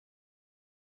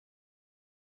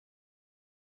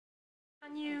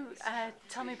Can you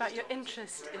tell me about your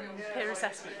interest in peer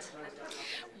assessment?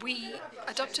 We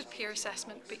adopted peer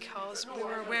assessment because we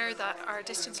were aware that our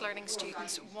distance learning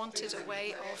students wanted a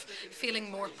way of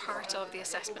feeling more part of the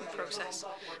assessment process,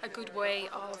 a good way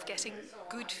of getting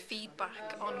good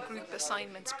feedback on group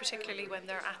assignments, particularly when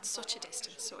they're at such a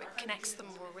distance. So it connects them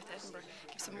more with Edinburgh,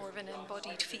 gives them more of an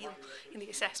embodied feel in the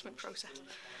assessment process.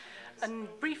 And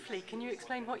briefly, can you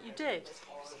explain what you did?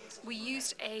 We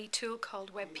used a tool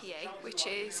called WebPA, which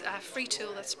is a free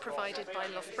tool that's provided by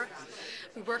Loughborough.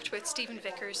 We worked with Stephen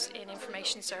Vickers in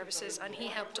Information Services, and he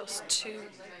helped us to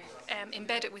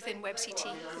embed it within WebCT.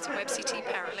 It's a WebCT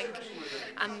Paralink,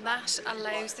 and that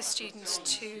allows the students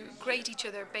to grade each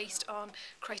other based on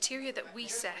criteria that we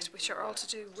set, which are all to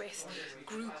do with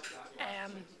group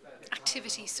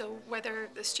activity. So whether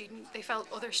they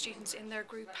felt other students in their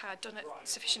group had done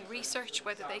sufficient research,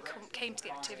 whether they came to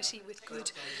the activity with good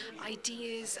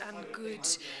ideas and good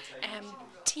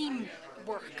team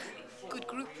work, good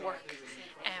group work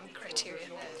criteria.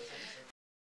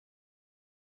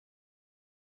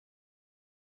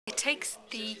 It takes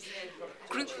the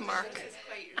group mark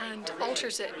and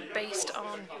alters it based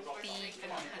on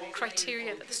the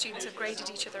criteria that the students have graded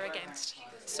each other against.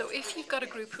 So if you've got a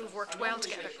group who've worked well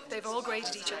together, they've all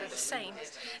graded each other the same,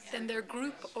 then their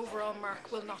group overall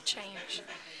mark will not change.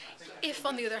 If,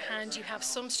 on the other hand, you have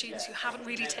some students who haven't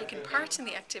really taken part in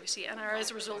the activity and are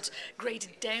as a result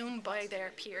graded down by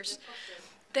their peers,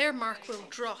 their mark will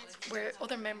drop, where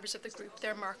other members of the group,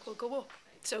 their mark will go up.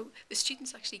 So the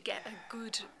students actually get a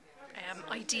good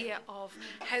idea of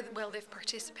how well they've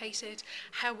participated,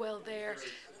 how well their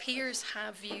peers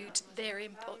have viewed their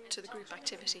input to the group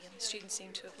activity, and the students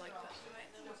seem to have liked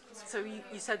that. So you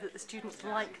said that the students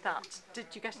like that.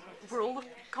 Were all the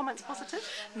comments positive?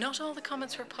 Not all the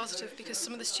comments were positive because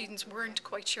some of the students weren't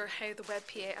quite sure how the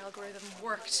WebPA algorithm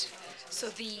worked. So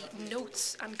the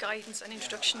notes and guidance and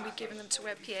introduction we'd given them to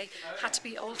WebPA had to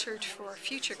be altered for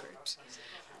future groups.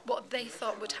 What they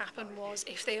thought would happen was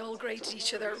if they all graded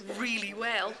each other really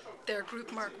well, their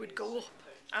group mark would go up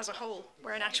as a whole,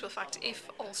 where in actual fact, if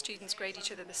all students grade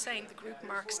each other the same, the group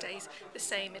mark stays the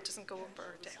same, it doesn't go up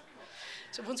or down.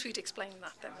 So once we'd explained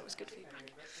that, then it was good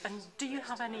feedback. And do you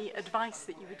have any advice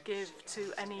that you would give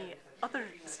to any other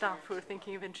staff who are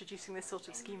thinking of introducing this sort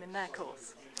of scheme in their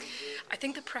course? I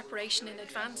think the preparation in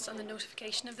advance and the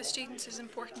notification of the students is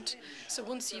important. So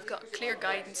once you've got clear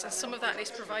guidance, and some of that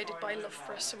is provided by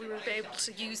Loughborough, so we will be able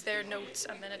to use their notes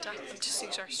and then adapt them to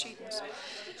suit our students.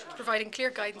 Providing clear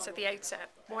guidance at the outset,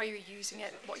 why you're using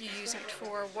it, what you're using it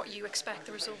for, what you expect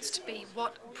the results to be,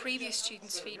 what previous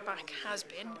students' feedback has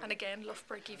been, and again,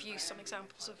 Loughborough give you some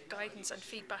examples of guidance and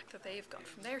feedback that they've got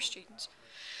from their students.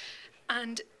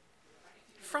 And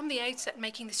from the outset,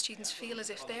 making the students feel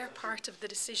as if they're part of the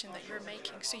decision that you're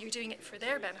making. So you're doing it for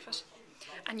their benefit,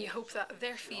 and you hope that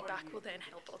their feedback will then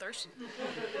help others,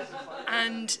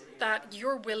 and that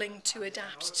you're willing to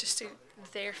adapt to suit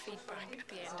their feedback at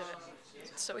the end of it.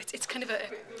 So it's kind of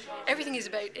everything is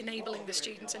about enabling the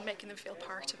students and making them feel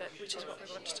part of it, which is what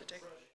we want to do.